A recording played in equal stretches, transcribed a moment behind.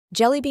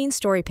Jellybean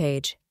Story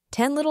Page,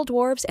 10 Little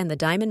Dwarves and the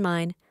Diamond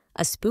Mine,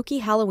 a spooky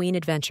Halloween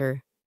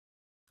adventure.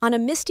 On a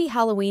misty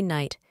Halloween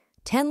night,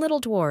 10 little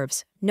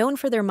dwarves, known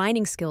for their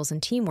mining skills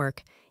and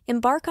teamwork,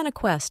 embark on a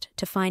quest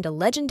to find a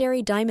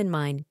legendary diamond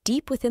mine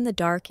deep within the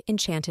dark,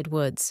 enchanted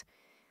woods.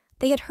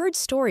 They had heard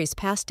stories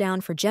passed down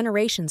for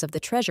generations of the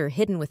treasure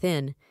hidden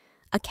within,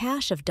 a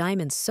cache of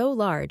diamonds so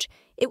large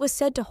it was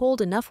said to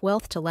hold enough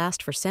wealth to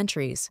last for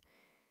centuries.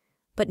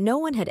 But no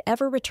one had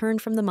ever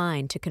returned from the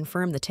mine to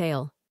confirm the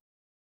tale.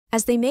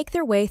 As they make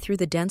their way through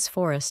the dense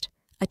forest,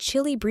 a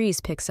chilly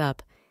breeze picks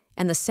up,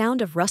 and the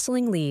sound of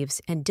rustling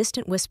leaves and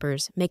distant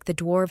whispers make the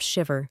dwarves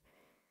shiver.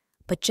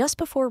 But just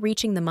before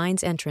reaching the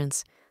mine's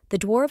entrance, the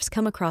dwarves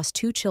come across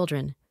two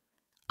children,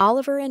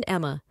 Oliver and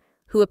Emma,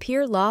 who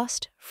appear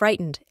lost,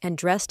 frightened, and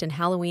dressed in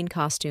Halloween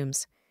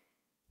costumes.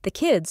 The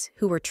kids,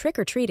 who were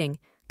trick-or-treating,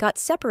 got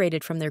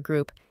separated from their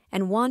group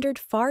and wandered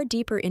far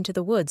deeper into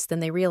the woods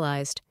than they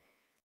realized.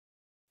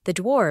 The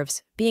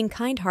dwarves, being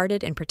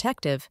kind-hearted and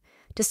protective,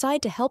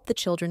 decide to help the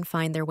children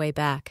find their way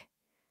back.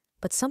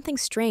 But something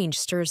strange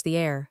stirs the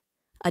air,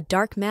 a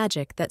dark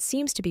magic that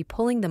seems to be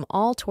pulling them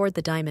all toward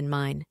the diamond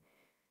mine.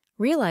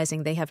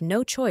 Realizing they have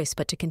no choice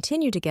but to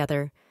continue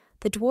together,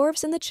 the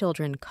dwarves and the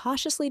children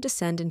cautiously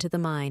descend into the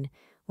mine,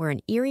 where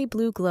an eerie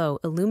blue glow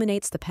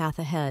illuminates the path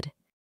ahead.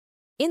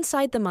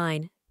 Inside the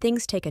mine,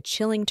 things take a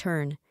chilling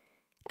turn.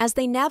 As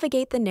they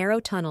navigate the narrow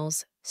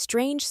tunnels,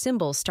 strange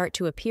symbols start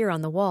to appear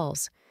on the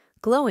walls,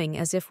 glowing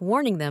as if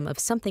warning them of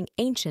something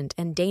ancient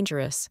and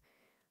dangerous.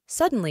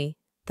 Suddenly,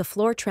 the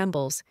floor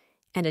trembles,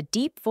 and a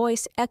deep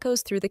voice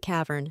echoes through the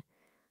cavern.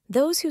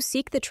 Those who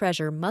seek the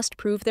treasure must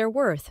prove their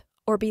worth,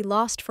 or be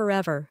lost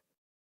forever.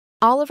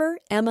 Oliver,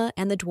 Emma,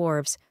 and the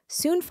dwarves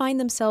soon find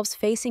themselves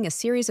facing a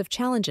series of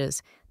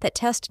challenges that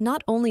test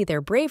not only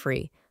their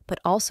bravery, but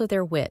also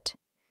their wit.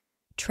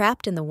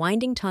 Trapped in the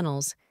winding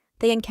tunnels,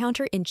 they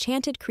encounter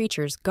enchanted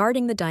creatures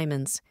guarding the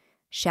diamonds,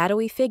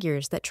 shadowy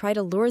figures that try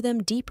to lure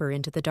them deeper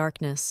into the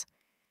darkness.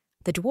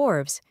 The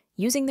dwarves,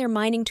 using their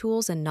mining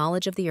tools and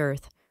knowledge of the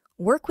earth,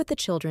 work with the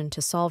children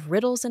to solve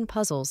riddles and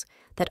puzzles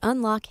that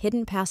unlock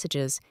hidden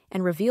passages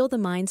and reveal the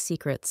mine's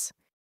secrets.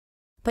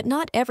 But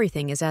not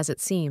everything is as it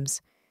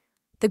seems.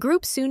 The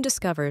group soon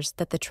discovers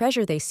that the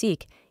treasure they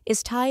seek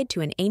is tied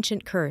to an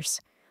ancient curse,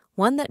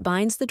 one that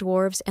binds the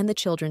dwarves and the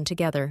children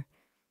together.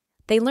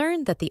 They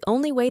learn that the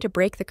only way to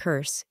break the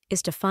curse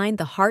is to find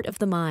the heart of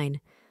the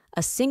mine,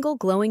 a single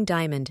glowing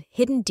diamond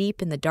hidden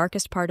deep in the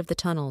darkest part of the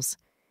tunnels.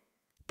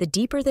 The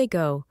deeper they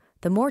go,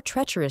 the more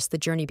treacherous the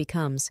journey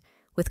becomes,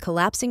 with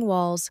collapsing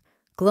walls,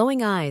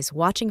 glowing eyes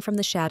watching from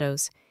the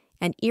shadows,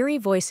 and eerie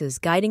voices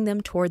guiding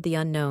them toward the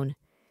unknown.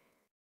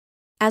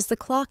 As the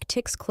clock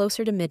ticks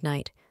closer to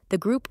midnight, the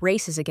group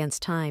races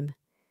against time.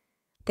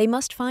 They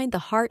must find the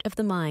heart of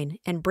the mine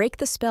and break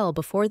the spell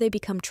before they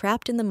become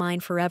trapped in the mine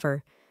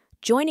forever,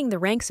 joining the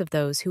ranks of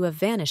those who have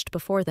vanished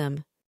before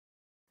them.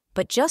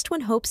 But just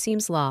when hope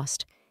seems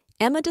lost,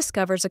 Emma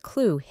discovers a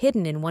clue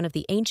hidden in one of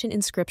the ancient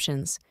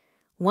inscriptions,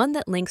 one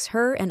that links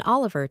her and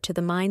Oliver to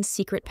the mine's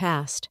secret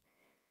past.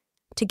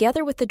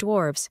 Together with the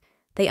dwarves,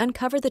 they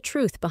uncover the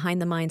truth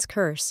behind the mine's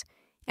curse,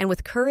 and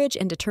with courage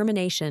and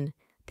determination,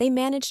 they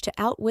manage to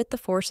outwit the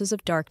forces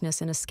of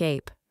darkness and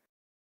escape.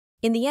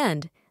 In the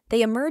end,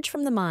 they emerge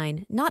from the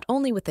mine not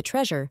only with the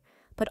treasure,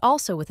 but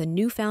also with a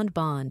newfound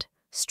bond,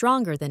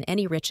 stronger than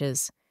any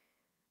riches.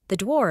 The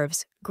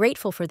dwarves,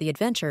 grateful for the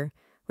adventure,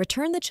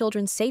 return the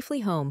children safely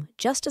home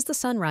just as the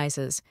sun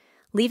rises,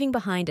 leaving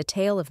behind a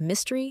tale of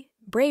mystery,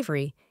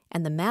 bravery,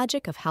 and the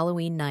magic of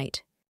Halloween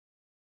night.